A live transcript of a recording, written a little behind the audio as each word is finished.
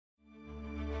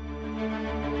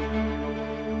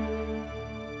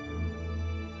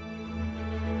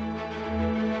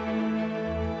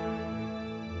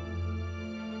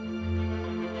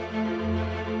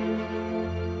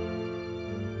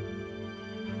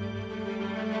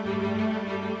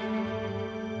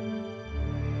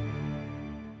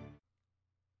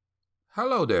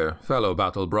Hello there, fellow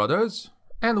battle brothers,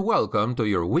 and welcome to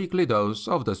your weekly dose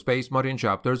of the Space Marine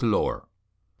Chapters lore.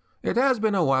 It has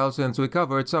been a while since we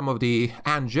covered some of the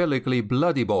angelically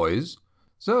bloody boys,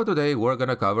 so today we're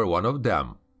gonna cover one of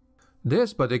them.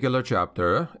 This particular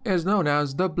chapter is known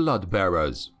as the Blood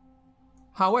Bearers.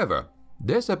 However,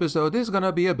 this episode is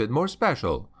gonna be a bit more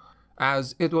special,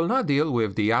 as it will not deal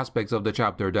with the aspects of the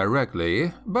chapter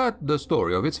directly, but the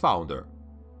story of its founder.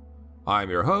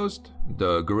 I'm your host,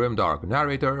 the grimdark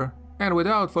narrator, and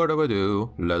without further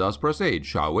ado, let us proceed,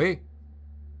 shall we?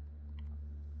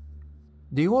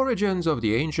 The origins of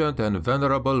the ancient and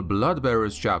venerable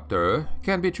Bloodbearers chapter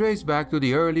can be traced back to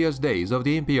the earliest days of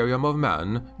the Imperium of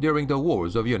Man during the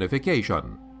Wars of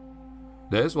Unification.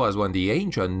 This was when the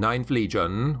ancient Ninth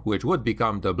Legion, which would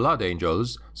become the Blood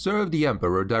Angels, served the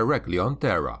Emperor directly on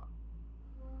Terra.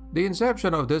 The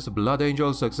inception of this Blood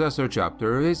Angel successor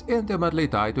chapter is intimately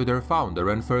tied to their founder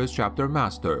and first chapter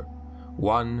master,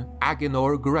 one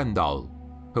Aginor Grendel,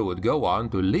 who would go on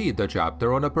to lead the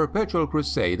chapter on a perpetual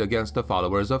crusade against the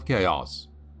followers of Chaos.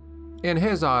 In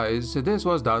his eyes, this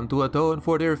was done to atone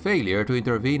for their failure to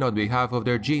intervene on behalf of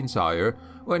their Genesire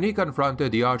when he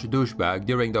confronted the arch-douchebag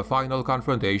during the final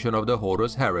confrontation of the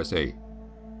Horus Heresy.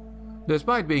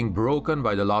 Despite being broken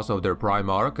by the loss of their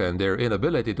Primarch and their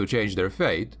inability to change their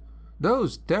fate,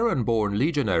 those Terran-born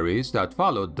legionaries that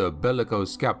followed the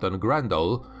bellicose Captain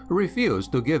Grendel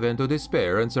refused to give in to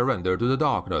despair and surrender to the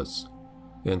darkness.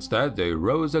 Instead, they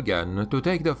rose again to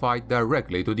take the fight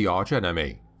directly to the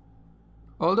arch-enemy.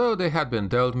 Although they had been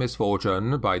dealt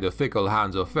misfortune by the fickle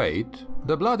hands of fate,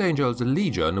 the Blood Angels'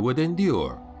 Legion would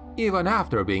endure, even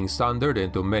after being sundered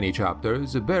into many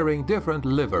chapters bearing different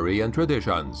livery and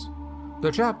traditions.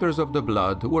 The chapters of the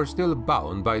Blood were still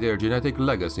bound by their genetic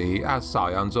legacy as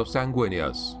scions of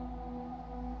Sanguinius.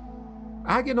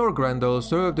 Aginor Grendel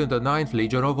served in the Ninth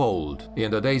Legion of old, in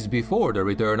the days before the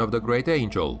return of the Great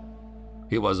Angel.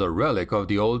 He was a relic of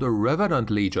the old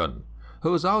Revenant Legion,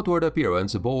 whose outward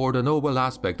appearance bore the noble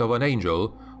aspect of an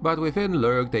angel, but within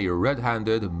lurked a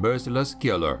red-handed, merciless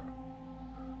killer.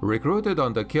 Recruited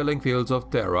on the killing fields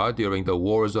of Terra during the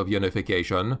Wars of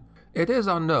Unification, it is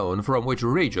unknown from which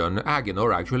region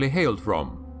Aginor actually hailed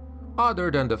from,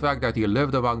 other than the fact that he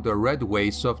lived among the red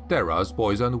wastes of Terra's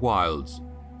poisoned wilds.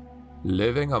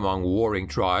 Living among warring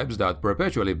tribes that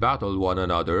perpetually battled one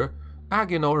another,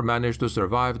 Aginor managed to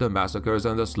survive the massacres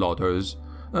and the slaughters,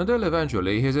 until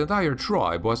eventually his entire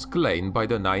tribe was claimed by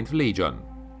the Ninth Legion.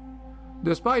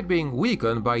 Despite being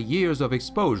weakened by years of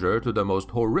exposure to the most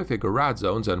horrific rat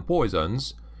zones and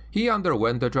poisons, he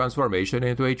underwent the transformation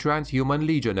into a transhuman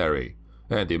legionary,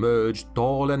 and emerged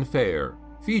tall and fair,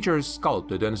 features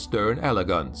sculpted in stern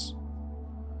elegance.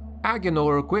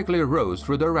 Aginor quickly rose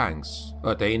through the ranks,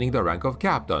 attaining the rank of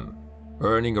captain,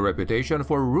 earning a reputation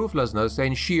for ruthlessness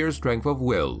and sheer strength of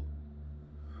will.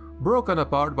 Broken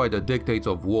apart by the dictates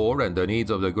of war and the needs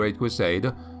of the Great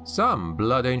Crusade, some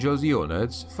Blood Angels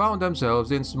units found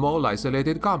themselves in small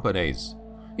isolated companies,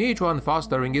 each one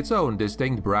fostering its own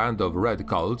distinct brand of red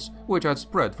cults which had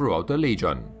spread throughout the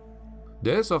Legion.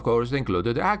 This, of course,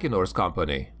 included Aginor's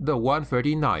company, the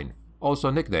 139th, also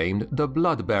nicknamed the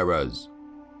Blood Bearers.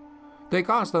 They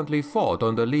constantly fought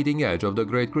on the leading edge of the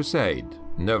Great Crusade,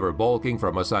 never balking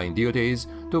from assigned duties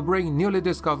to bring newly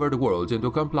discovered worlds into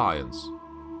compliance.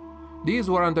 These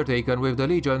were undertaken with the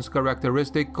Legion's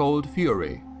characteristic cold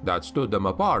fury that stood them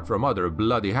apart from other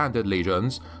bloody-handed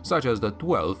legions such as the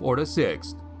 12th or the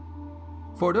 6th.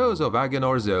 For those of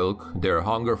Aginor's ilk, their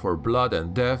hunger for blood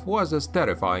and death was as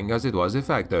terrifying as it was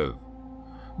effective,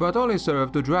 but only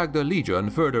served to drag the Legion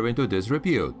further into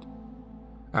disrepute.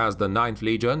 As the Ninth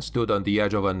Legion stood on the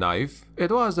edge of a knife,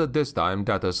 it was at this time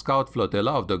that a scout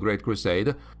flotilla of the Great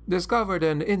Crusade discovered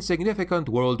an insignificant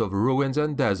world of ruins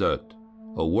and desert,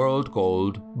 a world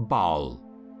called Baal.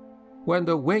 When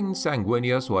the winged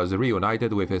Sanguinius was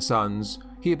reunited with his sons,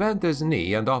 he bent his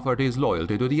knee and offered his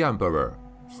loyalty to the Emperor,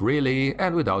 freely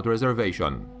and without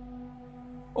reservation.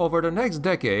 Over the next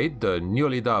decade, the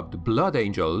newly dubbed Blood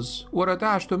Angels were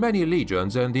attached to many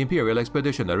legions and Imperial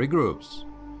expeditionary groups,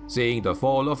 seeing the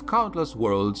fall of countless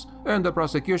worlds and the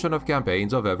prosecution of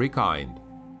campaigns of every kind.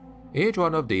 Each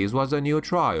one of these was a new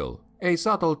trial, a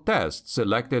subtle test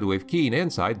selected with keen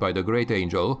insight by the Great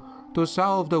Angel to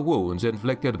salve the wounds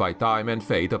inflicted by time and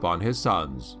fate upon his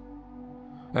sons.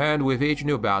 And with each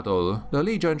new battle, the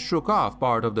Legion shook off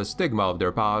part of the stigma of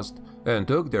their past and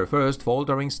took their first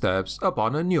faltering steps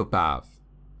upon a new path.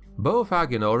 Both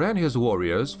Aginor and his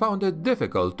warriors found it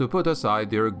difficult to put aside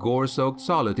their gore-soaked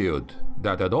solitude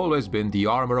that had always been the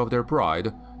armor of their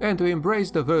pride and to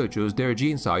embrace the virtues their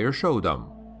Genesire showed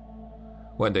them.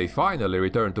 When they finally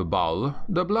returned to Baal,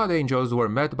 the Blood Angels were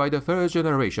met by the first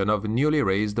generation of newly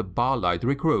raised Baalite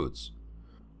recruits.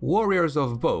 Warriors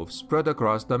of both spread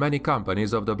across the many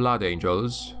companies of the Blood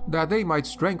Angels that they might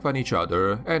strengthen each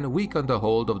other and weaken the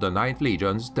hold of the Ninth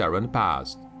Legion's Terran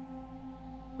past.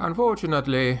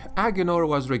 Unfortunately, Aginor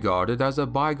was regarded as a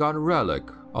bygone relic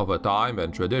of a time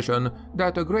and tradition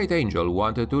that the Great Angel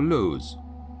wanted to lose.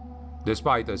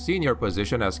 Despite a senior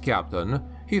position as captain,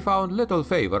 he found little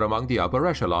favor among the upper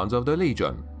echelons of the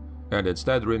Legion, and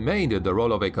instead remained in the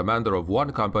role of a commander of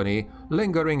one company,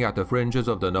 lingering at the fringes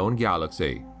of the known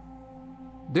galaxy.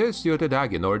 This suited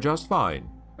Aginor just fine,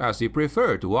 as he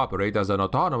preferred to operate as an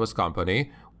autonomous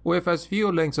company with as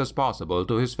few links as possible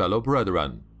to his fellow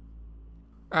brethren.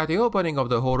 At the opening of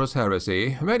the Horus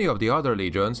Heresy, many of the other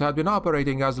legions had been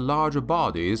operating as large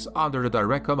bodies under the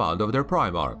direct command of their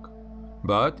Primarch.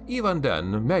 But even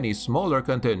then, many smaller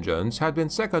contingents had been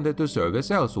seconded to service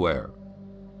elsewhere.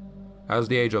 As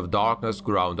the Age of Darkness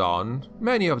ground on,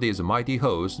 many of these mighty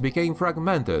hosts became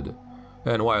fragmented,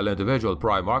 and while individual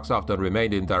Primarchs often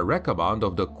remained in direct command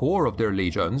of the core of their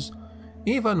legions,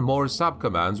 even more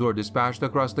subcommands were dispatched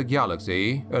across the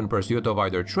galaxy in pursuit of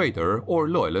either traitor or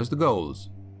loyalist goals.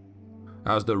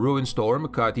 As the Ruin Storm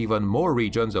cut even more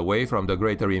regions away from the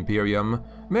Greater Imperium,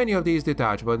 many of these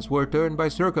detachments were turned by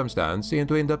circumstance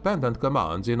into independent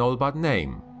commands in all but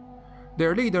name.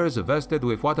 Their leaders vested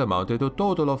with what amounted to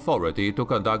total authority to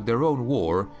conduct their own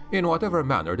war in whatever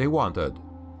manner they wanted.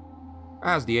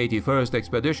 As the 81st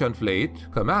Expedition Fleet,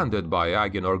 commanded by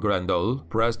Aginor Grendel,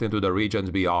 pressed into the regions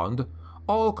beyond,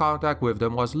 all contact with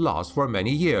them was lost for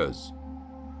many years.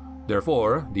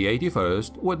 Therefore, the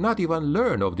 81st would not even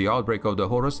learn of the outbreak of the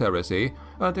Horus Heresy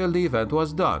until the event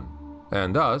was done,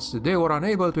 and thus they were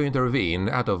unable to intervene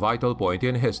at a vital point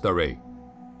in history.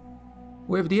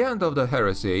 With the end of the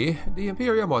heresy, the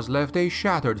Imperium was left a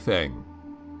shattered thing.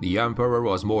 The Emperor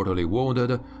was mortally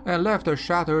wounded and left a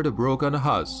shattered, broken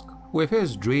husk, with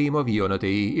his dream of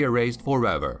unity erased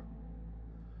forever.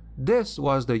 This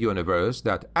was the universe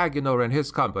that Aginor and his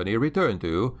company returned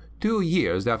to 2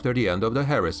 years after the end of the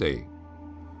heresy.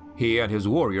 He and his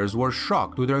warriors were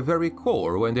shocked to their very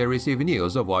core when they received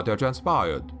news of what had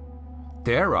transpired.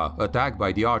 Terra attacked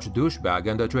by the Archdouchebag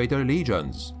and the traitor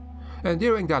legions, and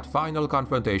during that final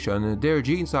confrontation their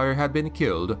Genesire had been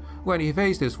killed when he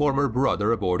faced his former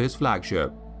brother aboard his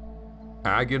flagship.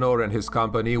 Aginor and his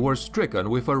company were stricken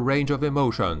with a range of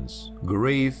emotions: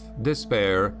 grief,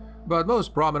 despair, but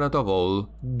most prominent of all,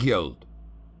 guilt.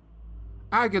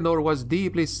 Aginor was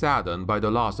deeply saddened by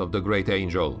the loss of the Great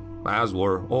Angel, as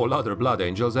were all other Blood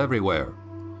Angels everywhere.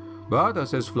 But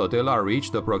as his flotilla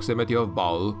reached the proximity of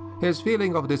Baal, his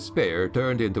feeling of despair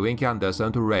turned into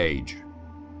incandescent rage.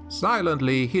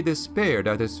 Silently, he despaired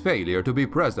at his failure to be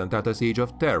present at the siege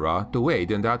of Terra to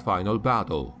aid in that final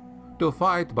battle, to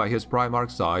fight by his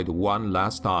Primarch's side one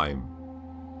last time.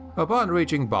 Upon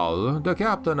reaching Baal, the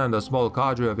captain and a small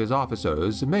cadre of his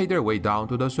officers made their way down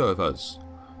to the surface,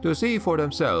 to see for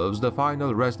themselves the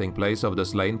final resting place of the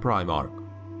slain Primarch.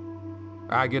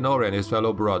 Aginor and his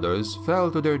fellow brothers fell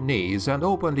to their knees and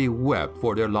openly wept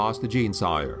for their lost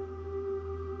Genesire.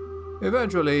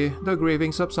 Eventually, the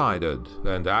grieving subsided,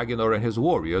 and Aginor and his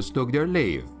warriors took their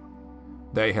leave.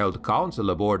 They held council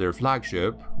aboard their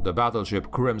flagship, the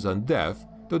battleship Crimson Death,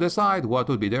 to decide what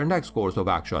would be their next course of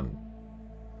action.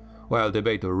 While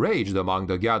debate raged among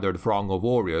the gathered throng of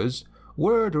warriors,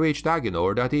 word reached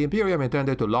Aginor that the Imperium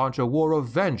intended to launch a war of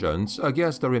vengeance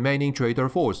against the remaining traitor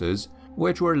forces,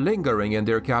 which were lingering in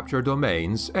their captured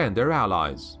domains and their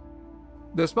allies.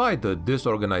 Despite the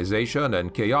disorganization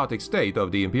and chaotic state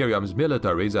of the Imperium's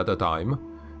militaries at the time,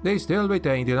 they still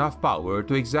retained enough power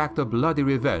to exact a bloody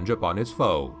revenge upon its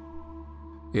foe.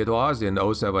 It was in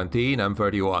 017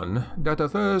 M31 that the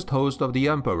first host of the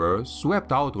Emperor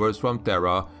swept outwards from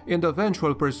Terra in the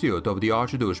vengeful pursuit of the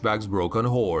Archdouchebag's broken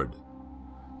horde.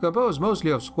 Composed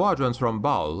mostly of squadrons from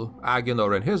Baal,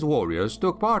 Aginor and his warriors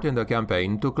took part in the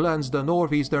campaign to cleanse the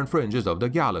northeastern fringes of the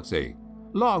galaxy,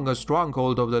 long a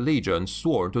stronghold of the legions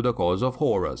sworn to the cause of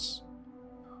Horus.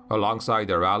 Alongside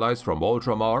their allies from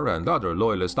Ultramar and other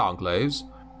loyalist enclaves,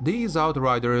 these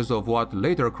outriders of what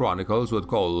later chronicles would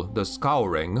call the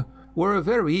Scouring were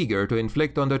very eager to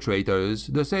inflict on the traitors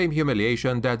the same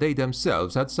humiliation that they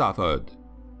themselves had suffered.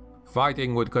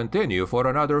 Fighting would continue for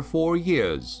another 4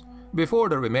 years, before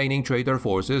the remaining traitor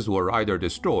forces were either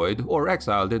destroyed or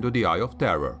exiled into the Eye of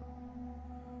Terror.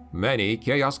 Many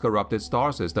chaos-corrupted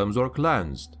star systems were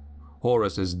cleansed.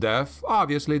 Horus's death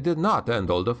obviously did not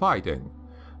end all the fighting,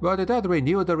 but it had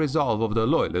renewed the resolve of the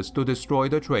Loyalists to destroy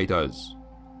the traitors.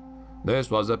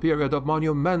 This was a period of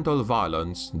monumental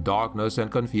violence, darkness, and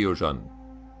confusion.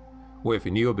 With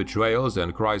new betrayals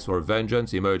and cries for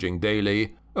vengeance emerging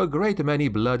daily, a great many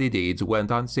bloody deeds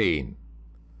went unseen.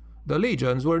 The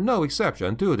legions were no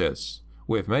exception to this,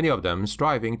 with many of them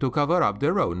striving to cover up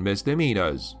their own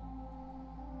misdemeanors.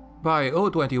 By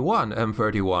 021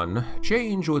 M31,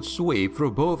 change would sweep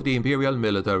through both the Imperial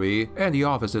military and the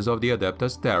offices of the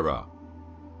Adeptus Terra.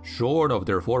 Shorn of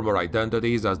their former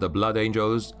identities as the Blood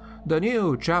Angels, the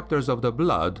new Chapters of the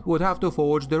Blood would have to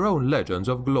forge their own legends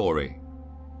of glory.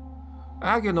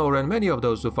 Agenor and many of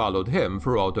those who followed him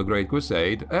throughout the Great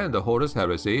Crusade and the Horus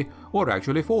Heresy were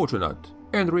actually fortunate,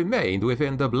 and remained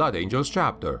within the Blood Angels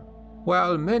chapter,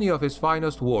 while many of his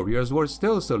finest warriors were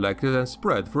still selected and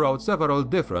spread throughout several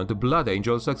different Blood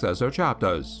Angel successor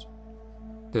chapters.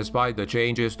 Despite the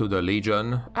changes to the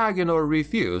Legion, Agenor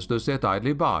refused to sit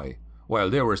idly by, while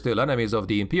there were still enemies of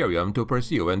the Imperium to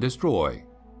pursue and destroy.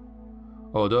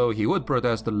 Although he would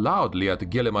protest loudly at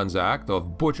Guilliman's act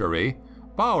of butchery,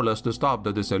 powerless to stop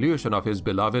the dissolution of his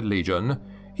beloved Legion,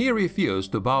 he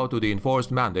refused to bow to the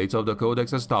enforced mandates of the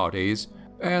Codex Astartes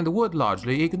and would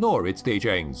largely ignore its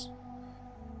teachings.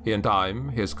 In time,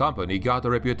 his company got a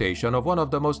reputation of one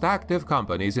of the most active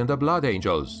companies in the Blood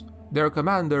Angels, their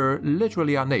commander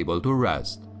literally unable to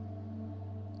rest.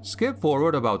 Skip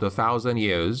forward about 1,000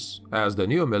 years. As the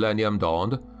new millennium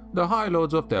dawned, the High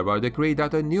Lords of Terra decreed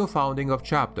that a new founding of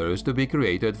chapters to be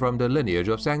created from the lineage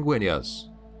of Sanguinius.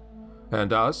 And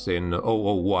thus, in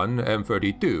 001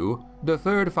 M32, the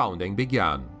third founding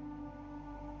began.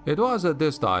 It was at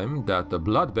this time that the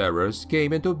Bloodbearers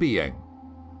came into being.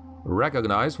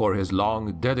 Recognized for his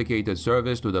long, dedicated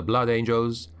service to the Blood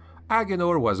Angels,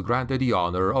 Agenor was granted the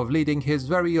honor of leading his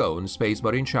very own Space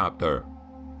Marine chapter.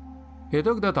 He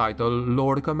took the title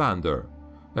Lord Commander,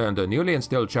 and the newly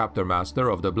instilled chapter master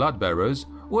of the Bloodbearers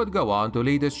would go on to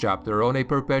lead his chapter on a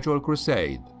perpetual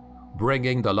crusade,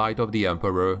 bringing the light of the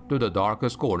Emperor to the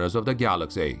darkest corners of the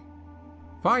galaxy.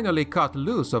 Finally cut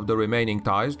loose of the remaining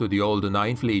ties to the old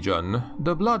Ninth Legion,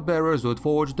 the Bloodbearers would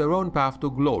forge their own path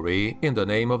to glory in the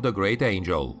name of the Great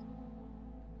Angel.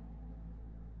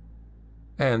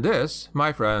 And this,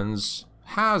 my friends,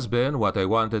 has been what I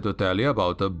wanted to tell you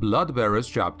about the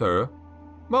Bloodbearers chapter,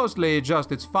 mostly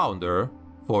just its founder,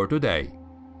 for today.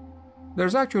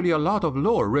 There's actually a lot of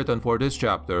lore written for this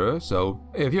chapter, so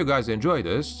if you guys enjoy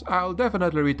this, I'll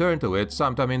definitely return to it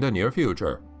sometime in the near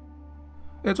future.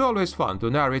 It's always fun to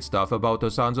narrate stuff about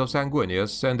the sons of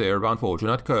Sanguinius and their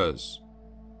unfortunate curse.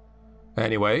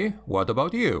 Anyway, what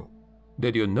about you?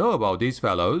 Did you know about these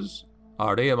fellows?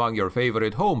 Are they among your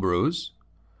favorite homebrews?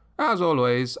 As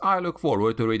always, I look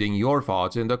forward to reading your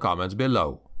thoughts in the comments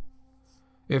below.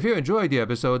 If you enjoyed the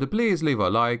episode, please leave a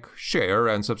like, share,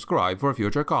 and subscribe for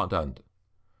future content.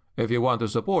 If you want to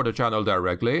support the channel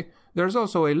directly, there's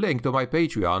also a link to my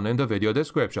Patreon in the video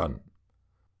description.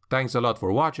 Thanks a lot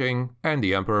for watching, and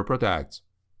the Emperor protects.